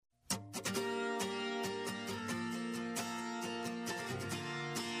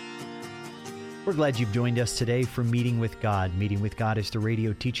We're glad you've joined us today for Meeting with God. Meeting with God is the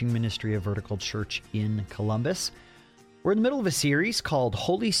radio teaching ministry of Vertical Church in Columbus. We're in the middle of a series called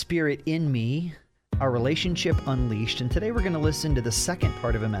Holy Spirit in Me, Our Relationship Unleashed. And today we're going to listen to the second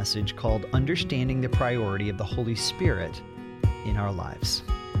part of a message called Understanding the Priority of the Holy Spirit in Our Lives.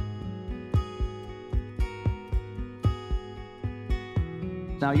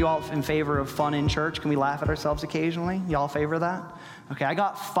 Now, you all in favor of fun in church? Can we laugh at ourselves occasionally? You all favor that? Okay, I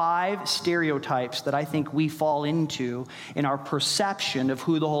got 5 stereotypes that I think we fall into in our perception of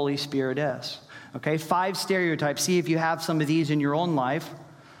who the Holy Spirit is. Okay, 5 stereotypes. See if you have some of these in your own life.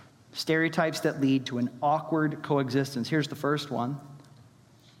 Stereotypes that lead to an awkward coexistence. Here's the first one.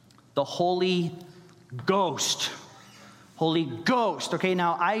 The Holy Ghost. Holy Ghost. Okay,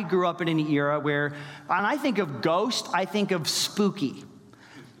 now I grew up in an era where, when I think of ghost, I think of spooky.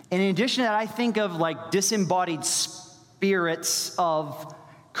 And in addition to that, I think of like disembodied spirits of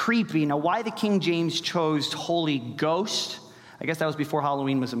creepy. Now, why the King James chose Holy Ghost, I guess that was before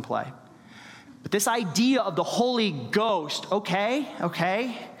Halloween was in play. But this idea of the Holy Ghost,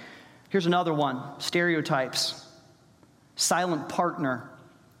 okay. Here's another one, stereotypes. Silent partner.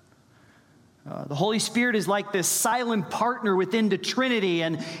 The Holy Spirit is like this silent partner within the Trinity,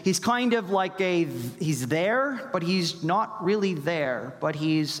 and he's kind of like he's there, but he's not really there. But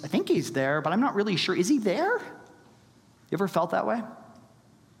I think he's there, but I'm not really sure. Is he there? You ever felt that way?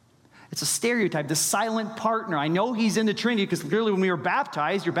 It's a stereotype, the silent partner. I know he's in the Trinity because clearly when we were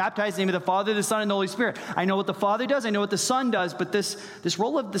baptized, you're baptized in the name of the Father, the Son, and the Holy Spirit. I know what the Father does. I know what the Son does. But this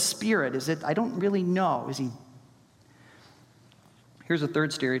role of the Spirit, I don't really know. Is he? Here's a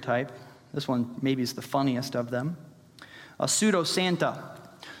third stereotype. This one maybe is the funniest of them. A pseudo-Santa.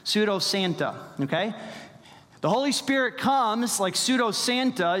 Pseudo-Santa, okay? The Holy Spirit comes like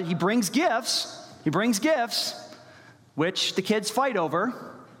pseudo-Santa. He brings gifts, which the kids fight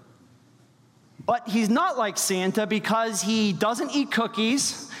over. But he's not like Santa because he doesn't eat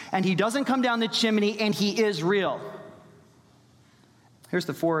cookies, and he doesn't come down the chimney, and he is real. Here's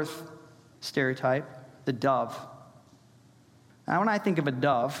the fourth stereotype, the dove. Now, when I think of a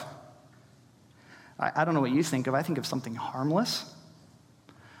dove, I don't know what you think of. I think of something harmless.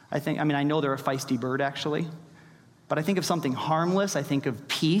 I know they're a feisty bird, actually. But I think of something harmless. I think of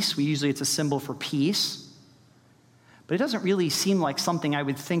peace. It's a symbol for peace. But it doesn't really seem like something I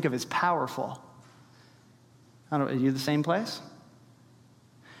would think of as powerful. I don't know, are you the same place?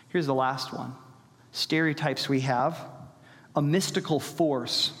 Here's the last one. Stereotypes we have. A mystical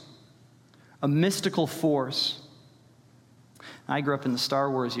force. A mystical force. I grew up in the Star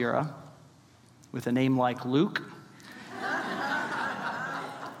Wars era with a name like Luke.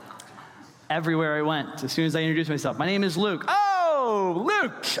 Everywhere I went, as soon as I introduced myself, my name is Luke. Oh,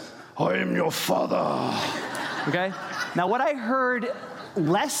 Luke! I am your father. Okay? Now, what I heard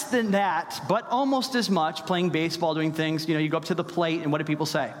less than that, but almost as much, playing baseball, doing things, you go up to the plate, and what do people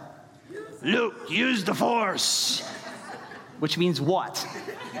say? Luke, use the force. Which means what?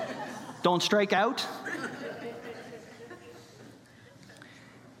 Don't strike out?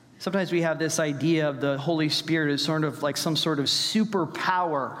 Sometimes we have this idea of the Holy Spirit as sort of like some sort of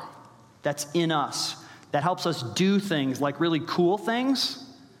superpower that's in us that helps us do things, like really cool things.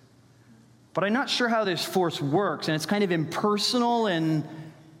 But I'm not sure how this force works, and it's kind of impersonal, and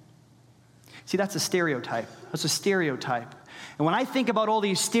see, that's a stereotype. That's a stereotype. And when I think about all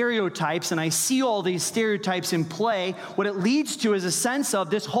these stereotypes and I see all these stereotypes in play, what it leads to is a sense of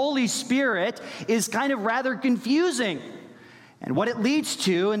this Holy Spirit is kind of rather confusing. And what it leads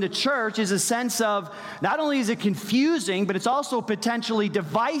to in the church is a sense of, not only is it confusing, but it's also potentially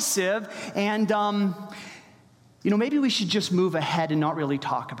divisive. And, maybe we should just move ahead and not really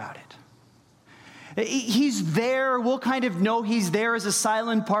talk about it. He's there. We'll kind of know he's there as a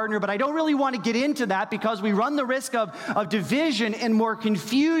silent partner, but I don't really want to get into that because we run the risk of division and more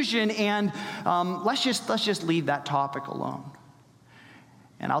confusion. And let's just leave that topic alone.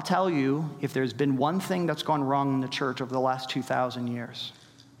 And I'll tell you, if there's been one thing that's gone wrong in the church over the last 2,000 years,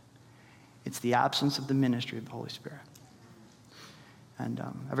 it's the absence of the ministry of the Holy Spirit. And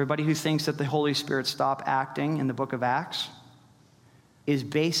everybody who thinks that the Holy Spirit stopped acting in the book of Acts is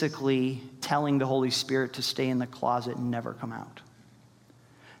basically telling the Holy Spirit to stay in the closet and never come out.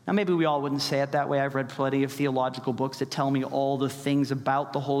 Now, maybe we all wouldn't say it that way. I've read plenty of theological books that tell me all the things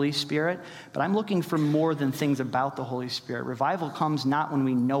about the Holy Spirit, but I'm looking for more than things about the Holy Spirit. Revival comes not when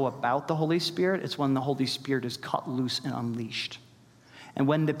we know about the Holy Spirit, it's when the Holy Spirit is cut loose and unleashed. And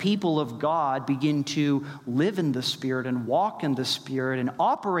when the people of God begin to live in the Spirit and walk in the Spirit and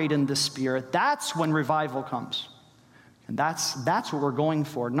operate in the Spirit, that's when revival comes. And that's what we're going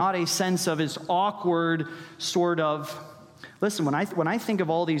for. Not a sense of this awkward sort of Listen, when I think of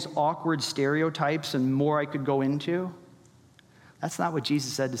all these awkward stereotypes and more I could go into, that's not what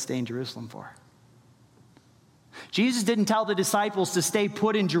Jesus said to stay in Jerusalem for. Jesus didn't tell the disciples to stay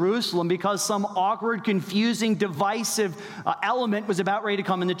put in Jerusalem because some awkward, confusing, divisive element was about ready to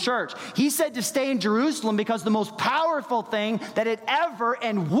come in the church. He said to stay in Jerusalem because the most powerful thing that had ever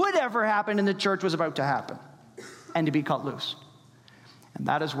and would ever happen in the church was about to happen and to be cut loose. And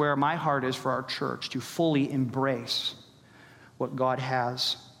that is where my heart is for our church, to fully embrace what God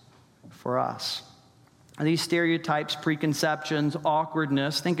has for us. These stereotypes, preconceptions,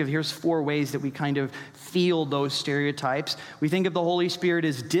 awkwardness, here's 4 ways that we kind of feel those stereotypes. We think of the Holy Spirit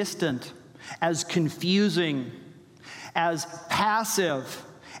as distant, as confusing, as passive,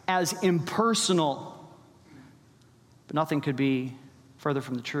 as impersonal. But nothing could be further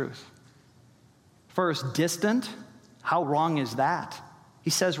from the truth. First, distant. How wrong is that?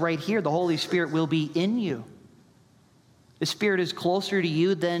 He says right here, the Holy Spirit will be in you. The Spirit is closer to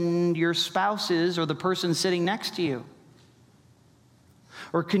you than your spouse is or the person sitting next to you.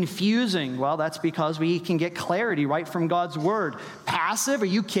 Or confusing, well, that's because we can get clarity right from God's word. Passive, are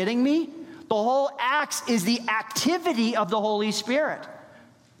you kidding me? The whole Acts is the activity of the Holy Spirit.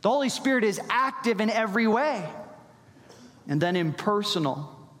 The Holy Spirit is active in every way. And then impersonal.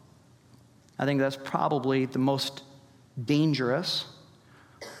 I think that's probably the most dangerous.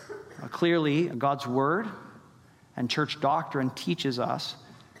 Clearly, God's word and church doctrine teaches us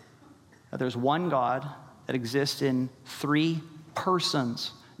that there's one God that exists in 3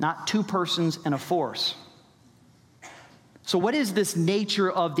 persons, not 2 persons and a force. So what is this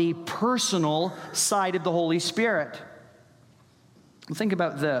nature of the personal side of the Holy Spirit? Well, think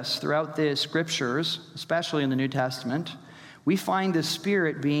about this. Throughout the scriptures, especially in the New Testament, we find the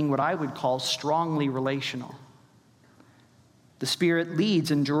Spirit being what I would call strongly relational. The Spirit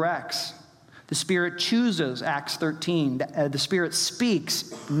leads and directs. The Spirit chooses, Acts 13. The Spirit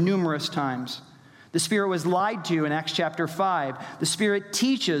speaks numerous times. The Spirit was lied to in Acts chapter 5. The Spirit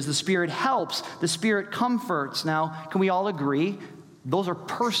teaches. The Spirit helps. The Spirit comforts. Now, can we all agree? Those are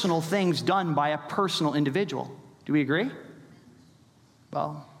personal things done by a personal individual. Do we agree?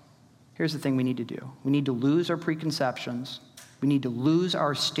 Well, here's the thing we need to do. We need to lose our preconceptions. We need to lose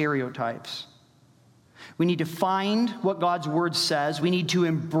our stereotypes. We need to find what God's word says. We need to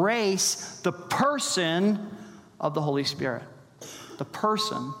embrace the person of the Holy Spirit. The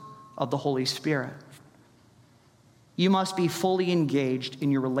person of the Holy Spirit. You must be fully engaged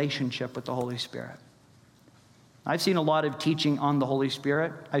in your relationship with the Holy Spirit. I've seen a lot of teaching on the Holy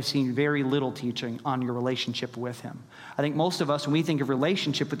Spirit. I've seen very little teaching on your relationship with him. I think most of us, when we think of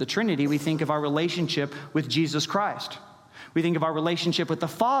relationship with the Trinity, we think of our relationship with Jesus Christ. We think of our relationship with the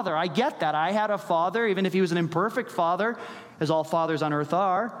Father. I get that. I had a father, even if he was an imperfect father, as all fathers on earth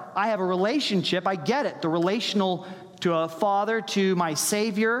are. I have a relationship. I get it. The relational to a father, to my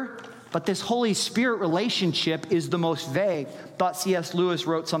Savior. But this Holy Spirit relationship is the most vague. I thought C.S. Lewis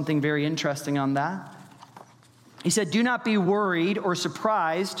wrote something very interesting on that. He said, "Do not be worried or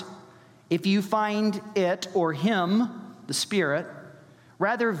surprised if you find it or him, the Spirit,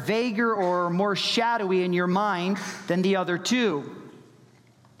 rather vaguer or more shadowy in your mind than the other two.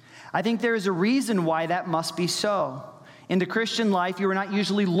 I think there is a reason why that must be so. In the Christian life, you are not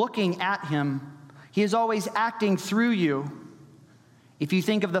usually looking at him. He is always acting through you. If you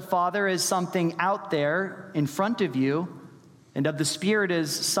think of the Father as something out there in front of you, and of the Spirit as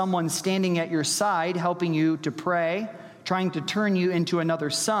someone standing at your side, helping you to pray, trying to turn you into another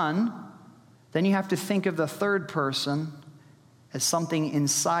son, then you have to think of the third person as something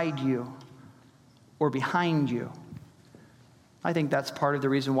inside you or behind you." I think that's part of the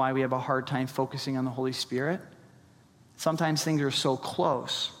reason why we have a hard time focusing on the Holy Spirit. Sometimes things are so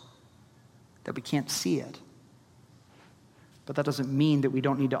close that we can't see it. But that doesn't mean that we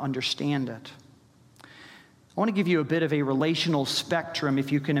don't need to understand it. I want to give you a bit of a relational spectrum,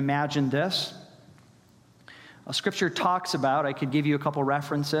 if you can imagine this. Scripture talks about, I could give you a couple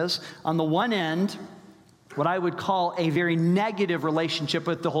references. On the one end, what I would call a very negative relationship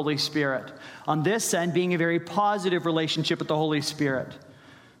with the Holy Spirit. On this end, being a very positive relationship with the Holy Spirit.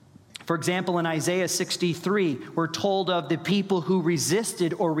 For example, in Isaiah 63, we're told of the people who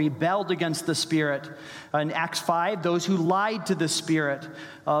resisted or rebelled against the Spirit. In Acts 5, those who lied to the Spirit.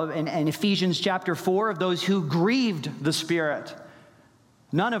 In Ephesians chapter 4, of those who grieved the Spirit.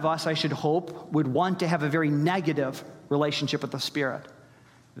 None of us, I should hope, would want to have a very negative relationship with the Spirit.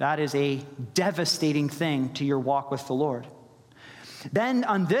 That is a devastating thing to your walk with the Lord. Then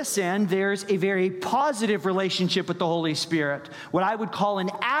on this end, there's a very positive relationship with the Holy Spirit, what I would call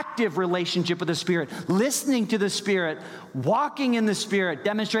an active relationship with the Spirit, listening to the Spirit, walking in the Spirit,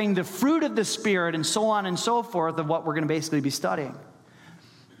 demonstrating the fruit of the Spirit, and so on and so forth of what we're going to basically be studying.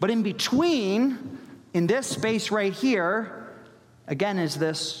 But in between, in this space right here, again, is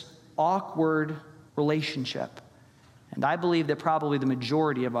this awkward relationship. And I believe that probably the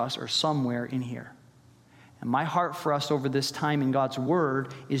majority of us are somewhere in here. And my heart for us over this time in God's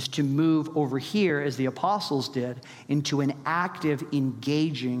Word is to move over here, as the apostles did, into an active,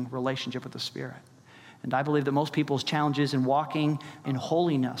 engaging relationship with the Spirit. And I believe that most people's challenges in walking in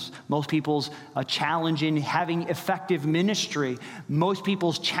holiness, most people's challenge in having effective ministry, most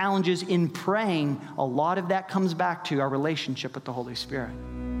people's challenges in praying, a lot of that comes back to our relationship with the Holy Spirit.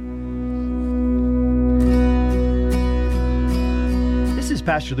 This is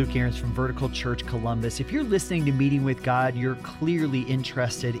Pastor Luke Ahrens from Vertical Church Columbus. If you're listening to Meeting with God, you're clearly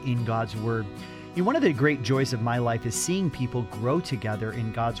interested in God's Word. One of the great joys of my life is seeing people grow together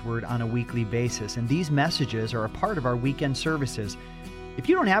in God's Word on a weekly basis, and these messages are a part of our weekend services. If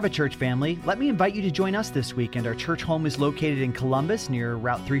you don't have a church family, let me invite you to join us this weekend. Our church home is located in Columbus near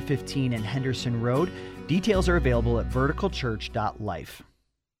Route 315 and Henderson Road. Details are available at verticalchurch.life.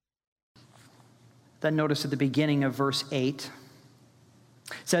 Then notice at the beginning of verse 8,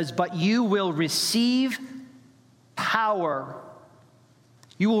 it says, "But you will receive power."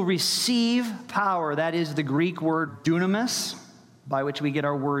 You will receive power. That is the Greek word dunamis, by which we get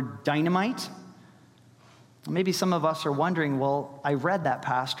our word dynamite. Maybe some of us are wondering, well, I read that,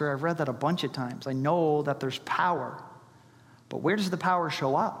 Pastor. I've read that a bunch of times. I know that there's power. But where does the power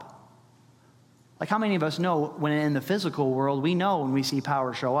show up? Like, how many of us know when in the physical world, we know when we see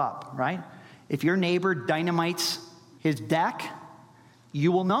power show up, right? If your neighbor dynamites his deck,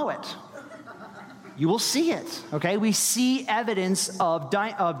 you will know it. You will see it, okay? We see evidence of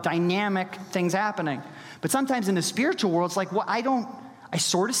dynamic things happening. But sometimes in the spiritual world, it's like, well, I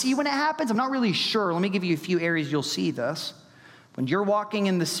sort of see when it happens. I'm not really sure. Let me give you a few areas you'll see this. When you're walking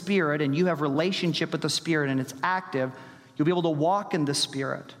in the Spirit and you have relationship with the Spirit and it's active, you'll be able to walk in the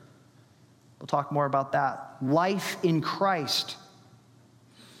Spirit. We'll talk more about that. Life in Christ.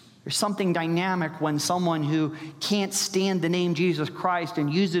 There's something dynamic when someone who can't stand the name Jesus Christ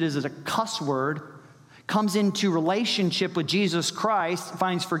and use it as a cuss word comes into relationship with Jesus Christ,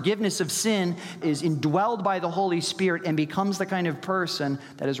 finds forgiveness of sin, is indwelled by the Holy Spirit, and becomes the kind of person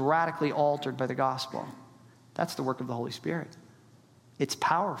that is radically altered by the gospel. That's the work of the Holy Spirit. It's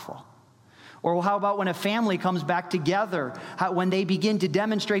powerful. Or how about when a family comes back together, when they begin to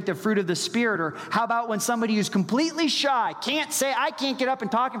demonstrate the fruit of the Spirit? Or how about when somebody who's completely shy, I can't get up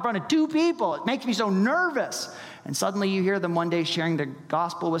and talk in front of two people. It makes me so nervous. And suddenly you hear them one day sharing the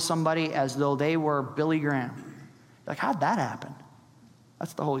gospel with somebody as though they were Billy Graham. Like, how'd that happen?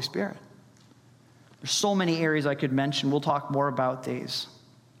 That's the Holy Spirit. There's so many areas I could mention. We'll talk more about these.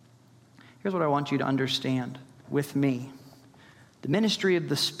 Here's what I want you to understand with me. The ministry of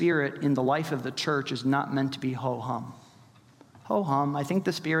the Spirit in the life of the church is not meant to be ho-hum. Ho-hum, I think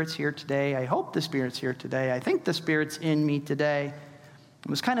the Spirit's here today. I hope the Spirit's here today. I think the Spirit's in me today. It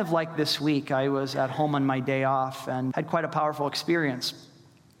was kind of like this week. I was at home on my day off and had quite a powerful experience.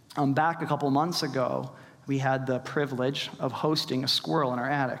 Back a couple months ago, we had the privilege of hosting a squirrel in our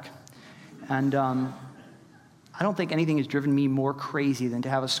attic. And I don't think anything has driven me more crazy than to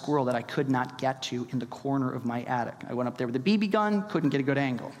have a squirrel that I could not get to in the corner of my attic. I went up there with a BB gun, couldn't get a good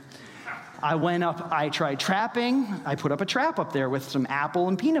angle. I went up, I tried trapping. I put up a trap up there with some apple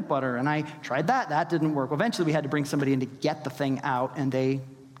and peanut butter, and I tried that. That didn't work. Eventually, we had to bring somebody in to get the thing out, and they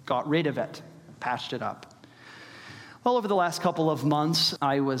got rid of it, patched it up. Well, over the last couple of months,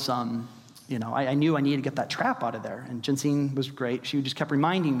 I was, I knew I needed to get that trap out of there, and Jensine was great. She just kept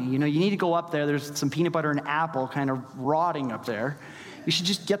reminding me, you need to go up there. There's some peanut butter and apple kind of rotting up there. You should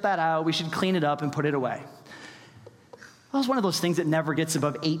just get that out. We should clean it up and put it away. Well, it's one of those things that never gets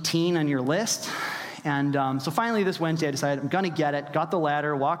above 18 on your list. And so finally this Wednesday, I decided I'm going to get it, got the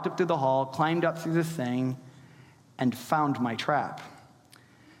ladder, walked up through the hall, climbed up through the thing, and found my trap.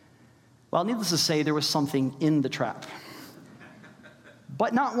 Well, needless to say, there was something in the trap.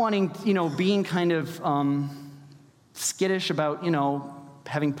 But not wanting, being kind of skittish about,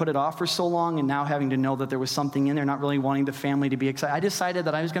 having put it off for so long and now having to know that there was something in there, not really wanting the family to be excited. I decided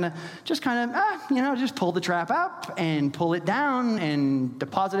that I was going to just kind of, just pull the trap up and pull it down and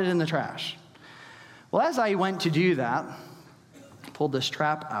deposit it in the trash. Well, as I went to do that, pulled this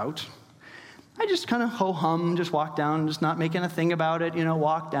trap out, I just kind of ho-hum, just walked down, just not making a thing about it,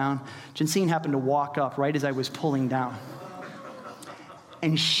 walk down. Jensine happened to walk up right as I was pulling down.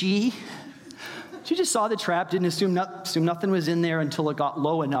 And she she just saw the trap, didn't assume nothing was in there until it got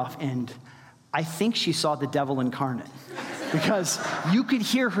low enough. And I think she saw the devil incarnate because you could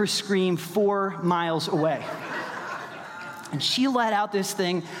hear her scream 4 miles away. And she let out this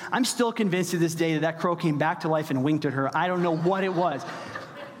thing. I'm still convinced to this day that crow came back to life and winked at her. I don't know what it was.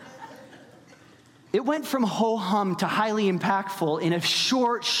 It went from ho-hum to highly impactful in a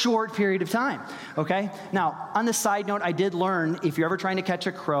short period of time, okay? Now, on the side note, I did learn if you're ever trying to catch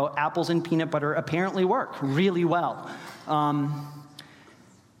a crow, apples and peanut butter apparently work really well.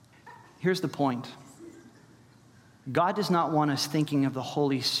 Here's the point. God does not want us thinking of the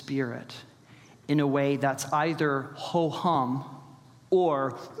Holy Spirit in a way that's either ho-hum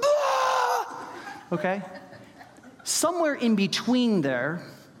or, okay? Somewhere in between there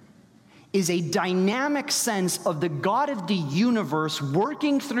is a dynamic sense of the God of the universe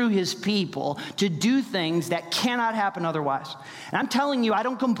working through his people to do things that cannot happen otherwise. And I'm telling you, I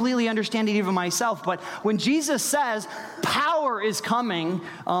don't completely understand it even myself, but when Jesus says power is coming,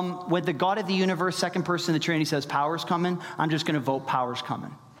 when the God of the universe, second person of the Trinity says power's coming, I'm just going to vote power's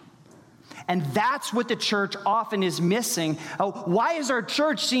coming. And that's what the church often is missing. Why is our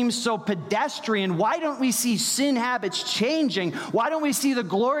church seem so pedestrian? Why don't we see sin habits changing? Why don't we see the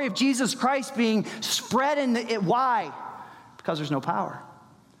glory of Jesus Christ being spread why? Because there's no power.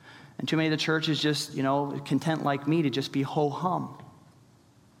 And too many of the churches just, content like me to just be ho-hum.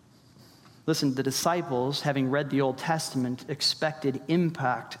 Listen, the disciples, having read the Old Testament, expected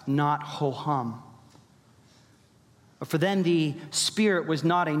impact, not ho-hum. For them, the Spirit was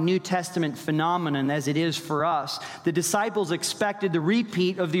not a New Testament phenomenon as it is for us. The disciples expected the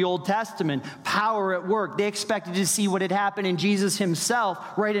repeat of the Old Testament, power at work. They expected to see what had happened in Jesus himself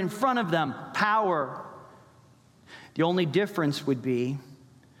right in front of them, power. The only difference would be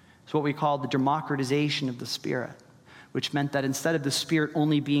what we call the democratization of the Spirit, which meant that instead of the Spirit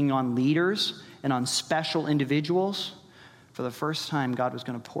only being on leaders and on special individuals, for the first time, God was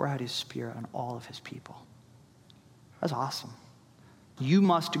going to pour out his Spirit on all of his people. That's awesome. You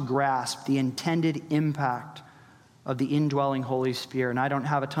must grasp the intended impact of the indwelling Holy Spirit. And I don't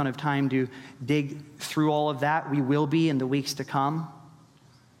have a ton of time to dig through all of that. We will be in the weeks to come.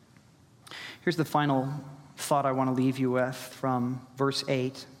 Here's the final thought I want to leave you with from verse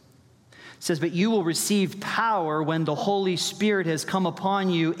 8. It says, "But you will receive power when the Holy Spirit has come upon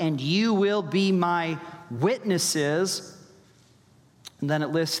you, and you will be my witnesses." And then it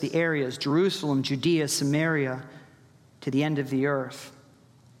lists the areas: Jerusalem, Judea, Samaria, to the end of the earth.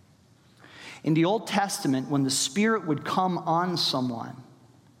 In the Old Testament, when the Spirit would come on someone,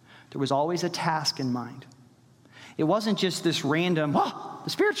 there was always a task in mind. It wasn't just this random, the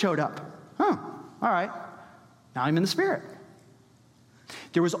Spirit showed up. All right, now I'm in the Spirit.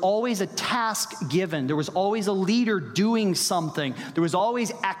 There was always a task given. There was always a leader doing something. There was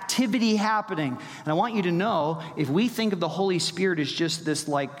always activity happening. And I want you to know, if we think of the Holy Spirit as just this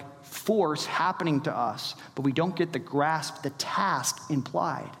force happening to us, but we don't get the grasp, the task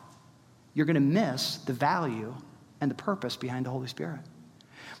implied, you're going to miss the value and the purpose behind the Holy Spirit.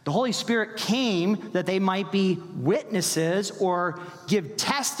 The Holy Spirit came that they might be witnesses or give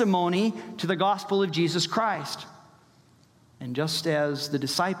testimony to the gospel of Jesus Christ. And just as the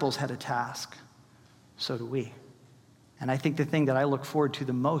disciples had a task, so do we. And I think the thing that I look forward to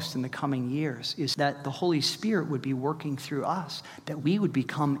the most in the coming years is that the Holy Spirit would be working through us, that we would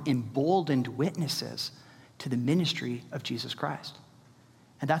become emboldened witnesses to the ministry of Jesus Christ.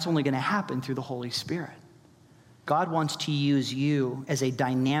 And that's only going to happen through the Holy Spirit. God wants to use you as a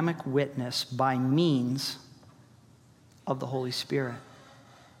dynamic witness by means of the Holy Spirit.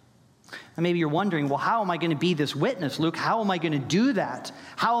 And maybe you're wondering, well, how am I going to be this witness, Luke? How am I going to do that?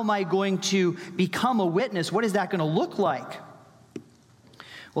 How am I going to become a witness? What is that going to look like?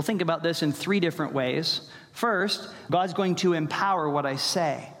 Well, think about this in 3 different ways. First, God's going to empower what I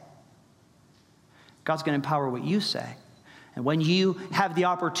say. God's going to empower what you say. And when you have the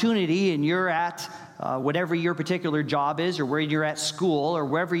opportunity and you're at whatever your particular job is, or where you're at school, or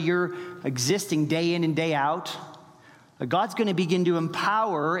wherever you're existing day in and day out, God's going to begin to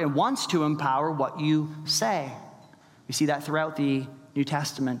empower and wants to empower what you say. We see that throughout the New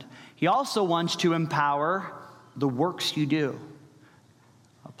Testament. He also wants to empower the works you do.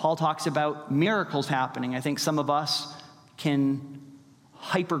 Paul talks about miracles happening. I think some of us can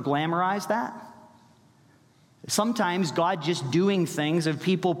hyper-glamorize that. Sometimes God just doing things of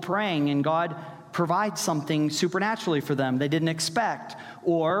people praying, and God provides something supernaturally for them they didn't expect.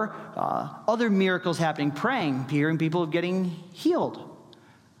 Or other miracles happening, praying, hearing people getting healed.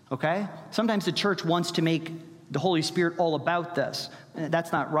 Okay? Sometimes the church wants to make the Holy Spirit all about this.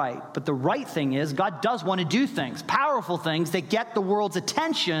 That's not right. But the right thing is God does want to do things, powerful things that get the world's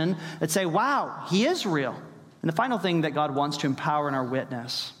attention, that say, wow, he is real. And the final thing that God wants to empower in our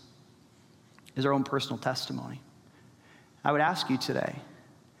witness is our own personal testimony. I would ask you today,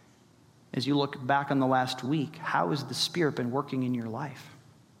 as you look back on the last week, how has the Spirit been working in your life?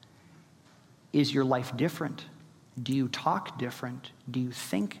 Is your life different? Do you talk different? Do you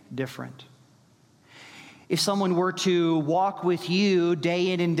think different? If someone were to walk with you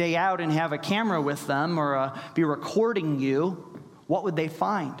day in and day out and have a camera with them or be recording you, what would they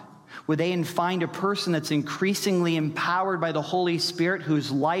find? Would they find a person that's increasingly empowered by the Holy Spirit,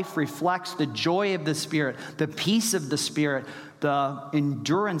 whose life reflects the joy of the Spirit, the peace of the Spirit, the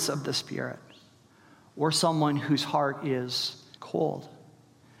endurance of the Spirit? Or someone whose heart is cold?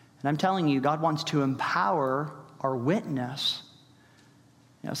 And I'm telling you, God wants to empower our witness.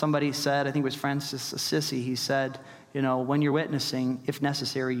 Somebody said, I think it was Francis Assisi, he said, when you're witnessing, if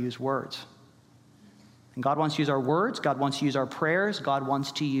necessary, use words. And God wants to use our words, God wants to use our prayers, God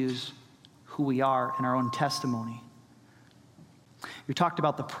wants to use who we are in our own testimony. We've talked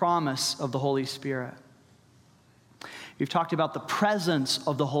about the promise of the Holy Spirit. We've talked about the presence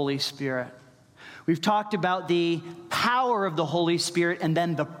of the Holy Spirit. We've talked about the power of the Holy Spirit and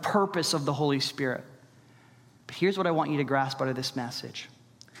then the purpose of the Holy Spirit. But here's what I want you to grasp out of this message.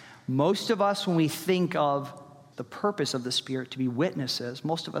 Most of us, when we think of the purpose of the Spirit to be witnesses,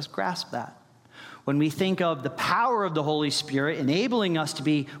 most of us grasp that. When we think of the power of the Holy Spirit enabling us to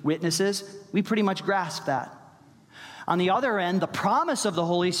be witnesses, we pretty much grasp that. On the other end, the promise of the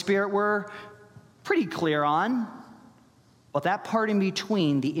Holy Spirit we're pretty clear on. But that part in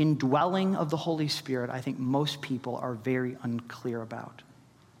between, the indwelling of the Holy Spirit, I think most people are very unclear about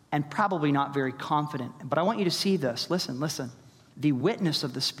and probably not very confident. But I want you to see this. Listen. The witness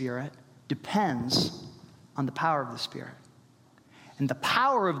of the Spirit depends on the power of the Spirit. And the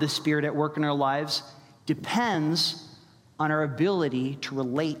power of the Spirit at work in our lives depends on our ability to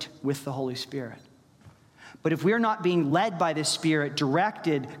relate with the Holy Spirit. But if we're not being led by the Spirit,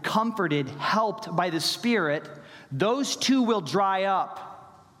 directed, comforted, helped by the Spirit, those two will dry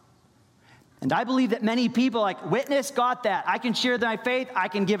up. And I believe that many people witness, got that. I can share my faith. I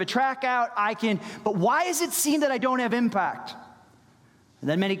can give a tract out. But why does it seem that I don't have impact? And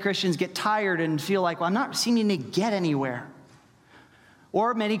then many Christians get tired and feel like, I'm not seeming to get anywhere.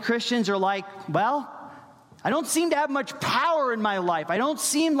 Or many Christians are like, I don't seem to have much power in my life. I don't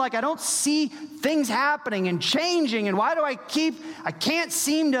see things happening and changing. And why do I can't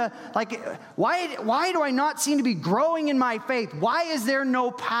seem to, why do I not seem to be growing in my faith? Why is there no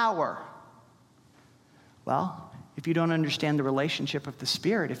power? Well, if you don't understand the relationship of the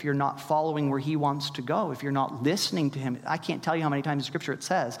Spirit, if you're not following where he wants to go, if you're not listening to him, I can't tell you how many times in Scripture it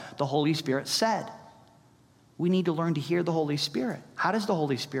says, the Holy Spirit said. We need to learn to hear the Holy Spirit. How does the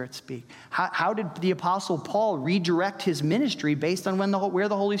Holy Spirit speak? How did the Apostle Paul redirect his ministry based on where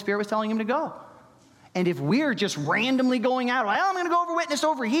the Holy Spirit was telling him to go? And if we're just randomly going out, I'm going to go witness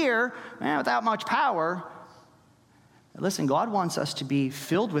over here, without much power. Listen, God wants us to be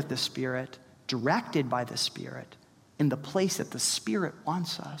filled with the Spirit, directed by the Spirit, in the place that the Spirit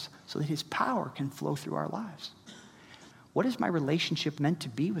wants us, so that his power can flow through our lives. What is my relationship meant to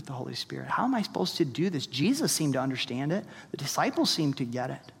be with the Holy Spirit? How am I supposed to do this? Jesus seemed to understand it. The disciples seemed to get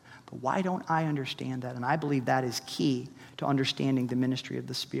it. But why don't I understand that? And I believe that is key to understanding the ministry of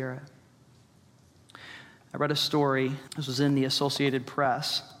the Spirit. I read a story. This was in the Associated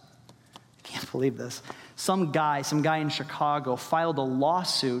Press. I can't believe this. Some guy in Chicago filed a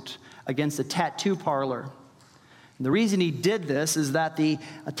lawsuit against a tattoo parlor. And the reason he did this is that a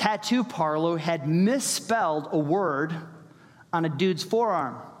tattoo parlor had misspelled a word on a dude's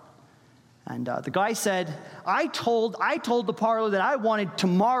forearm. And the guy said, I told the parlor that I wanted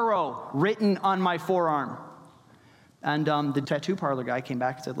tomorrow written on my forearm. And the tattoo parlor guy came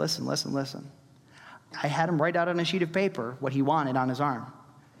back and said, listen. I had him write out on a sheet of paper what he wanted on his arm.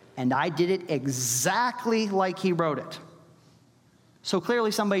 And I did it exactly like he wrote it. So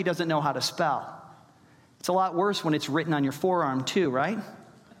clearly somebody doesn't know how to spell. It's a lot worse when it's written on your forearm too, right?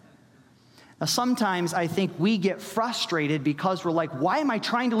 Now, sometimes I think we get frustrated because we're like, why am I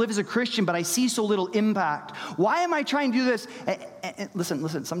trying to live as a Christian, but I see so little impact? Why am I trying to do this? And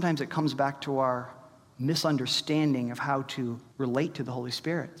listen, sometimes it comes back to our misunderstanding of how to relate to the Holy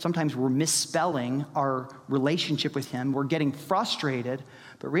Spirit. Sometimes we're misspelling our relationship with him. We're getting frustrated,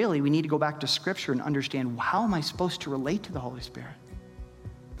 but really we need to go back to Scripture and understand, how am I supposed to relate to the Holy Spirit?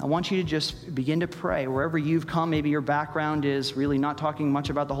 I want you to just begin to pray. Wherever you've come, maybe your background is really not talking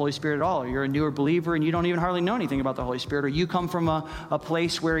much about the Holy Spirit at all. Or you're a newer believer and you don't even hardly know anything about the Holy Spirit. Or you come from a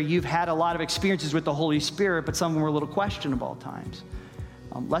place where you've had a lot of experiences with the Holy Spirit, but some of them were a little questionable at times.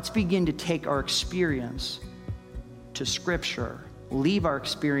 Let's begin to take our experience to Scripture, leave our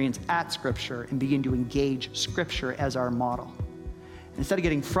experience at Scripture, and begin to engage Scripture as our model. Instead of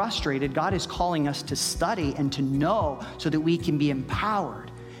getting frustrated, God is calling us to study and to know so that we can be empowered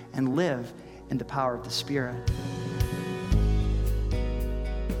and live in the power of the Spirit.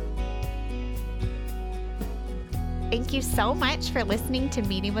 Thank you so much for listening to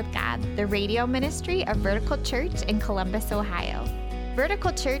Meeting with God, the radio ministry of Vertical Church in Columbus, Ohio.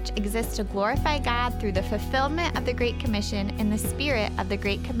 Vertical Church exists to glorify God through the fulfillment of the Great Commission and the spirit of the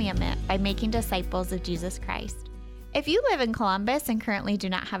Great Commandment by making disciples of Jesus Christ. If you live in Columbus and currently do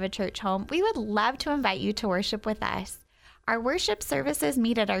not have a church home, we would love to invite you to worship with us. Our worship services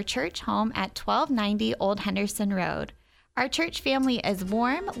meet at our church home at 1290 Old Henderson Road. Our church family is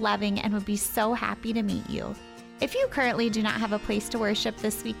warm, loving, and would be so happy to meet you. If you currently do not have a place to worship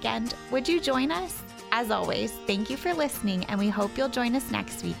this weekend, would you join us? As always, thank you for listening, and we hope you'll join us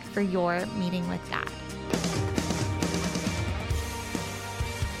next week for your Meeting with God.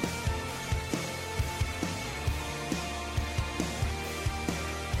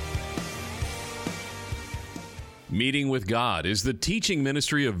 Meeting with God is the teaching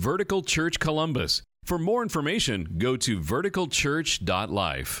ministry of Vertical Church Columbus. For more information, go to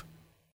verticalchurch.life.